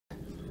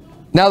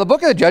Now, the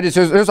book of the Judges,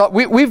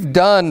 we've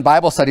done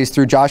Bible studies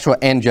through Joshua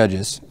and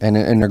Judges, and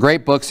they're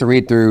great books to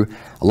read through.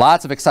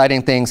 Lots of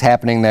exciting things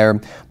happening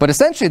there. But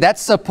essentially, that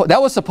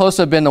was supposed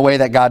to have been the way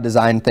that God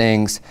designed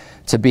things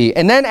to be.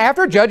 And then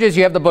after Judges,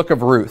 you have the book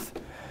of Ruth.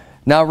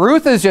 Now,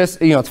 Ruth is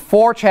just, it's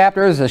 4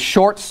 chapters, a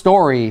short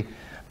story,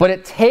 but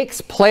it takes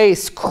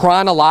place,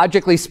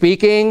 chronologically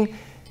speaking,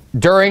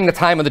 during the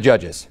time of the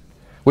Judges,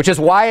 which is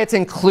why it's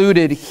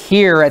included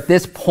here at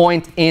this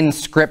point in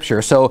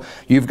Scripture. So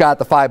you've got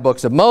the 5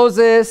 books of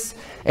Moses,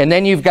 and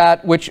then you've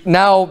got, which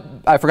now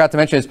I forgot to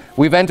mention is,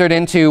 we've entered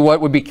into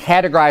what would be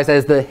categorized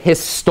as the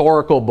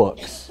historical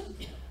books.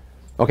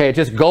 Okay,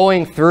 just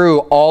going through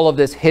all of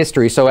this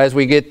history. So as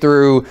we get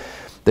through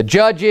the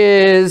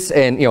Judges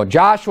and,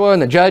 Joshua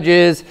and the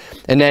Judges,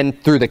 and then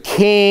through the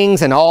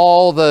Kings and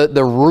all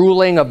the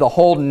ruling of the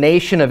whole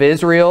nation of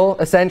Israel,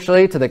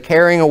 essentially, to the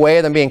carrying away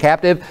of them being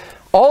captive,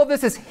 all of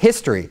this is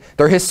history.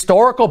 They're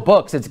historical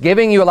books. It's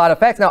giving you a lot of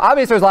facts. Now,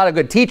 obviously, there's a lot of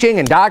good teaching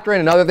and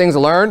doctrine and other things to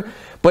learn,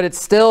 but it's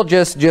still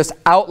just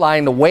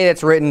outlining the way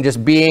it's written,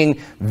 just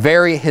being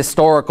very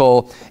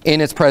historical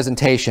in its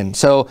presentation.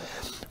 So,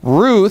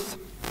 Ruth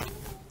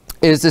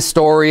is the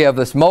story of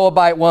this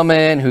Moabite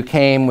woman who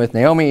came with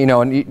Naomi.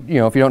 And if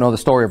you don't know the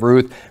story of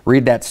Ruth,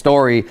 read that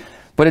story.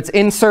 But it's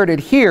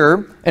inserted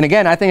here, and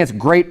again, I think it's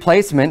great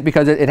placement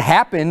because it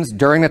happens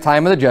during the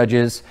time of the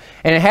Judges,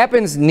 and it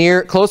happens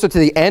closer to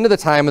the end of the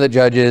time of the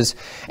Judges,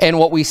 and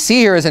what we see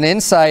here is an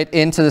insight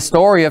into the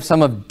story of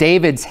some of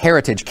David's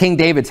heritage, King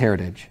David's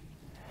heritage.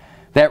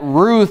 That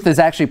Ruth is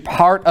actually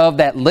part of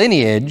that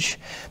lineage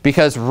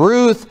because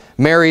Ruth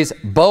marries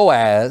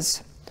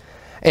Boaz,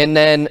 and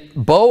then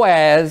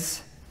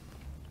Boaz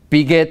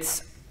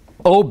begets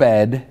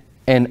Obed,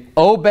 and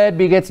Obed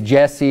begets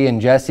Jesse,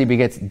 and Jesse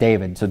begets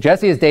David. So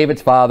Jesse is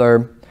David's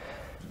father.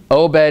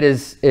 Obed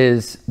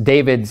is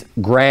David's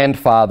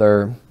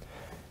grandfather.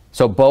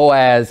 So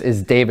Boaz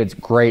is David's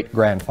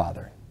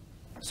great-grandfather.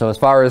 So as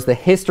far as the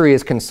history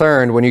is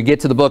concerned, when you get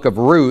to the book of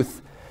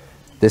Ruth,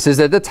 this is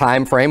at the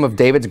time frame of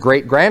David's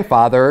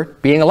great-grandfather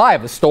being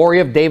alive. The story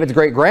of David's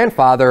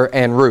great-grandfather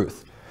and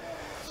Ruth.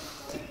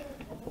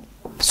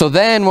 So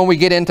then when we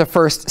get into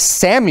 1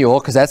 Samuel,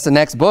 because that's the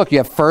next book, you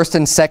have 1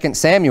 and 2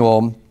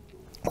 Samuel.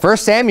 1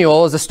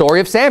 Samuel is the story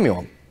of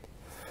Samuel.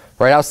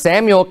 Right, how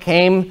Samuel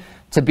came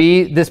to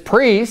be this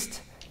priest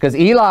because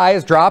Eli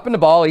is dropping the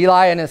ball,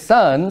 Eli and his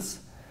sons.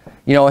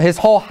 His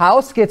whole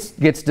house gets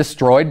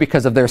destroyed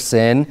because of their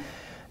sin.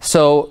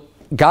 So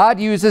God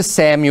uses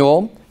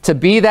Samuel to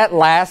be that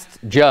last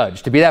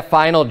judge, to be that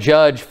final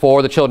judge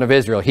for the children of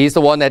Israel. He's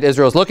the one that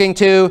Israel is looking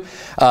to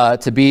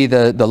be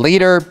the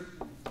leader.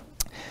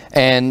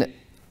 And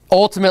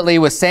ultimately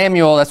with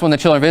Samuel, that's when the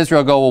children of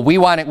Israel go, well, we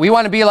want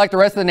to be like the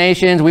rest of the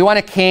nations. We want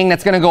a king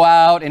that's going to go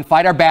out and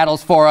fight our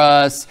battles for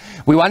us.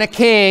 We want a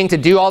king to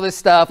do all this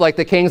stuff like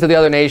the kings of the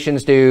other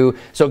nations do.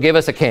 So give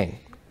us a king.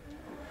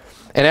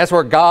 And that's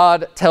where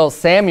God tells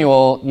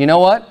Samuel, you know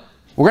what?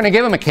 We're going to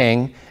give him a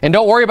king. And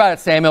don't worry about it,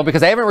 Samuel,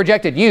 because they haven't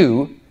rejected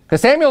you. Because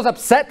Samuel's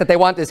upset that they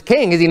want this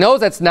king because he knows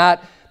that's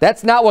not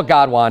what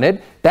God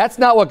wanted. That's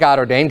not what God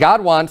ordained.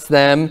 God wants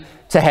them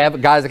to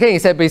have God as a king. He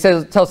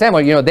says, tell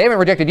Samuel, they haven't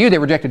rejected you, they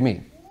rejected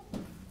me.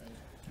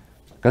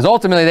 Because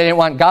ultimately they didn't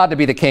want God to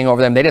be the king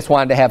over them. They just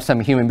wanted to have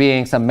some human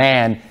being, some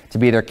man to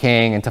be their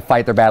king and to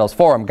fight their battles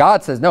for them.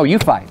 God says, no, you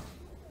fight.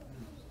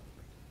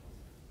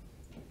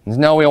 He says,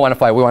 no, we don't want to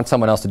fight. We want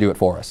someone else to do it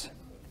for us.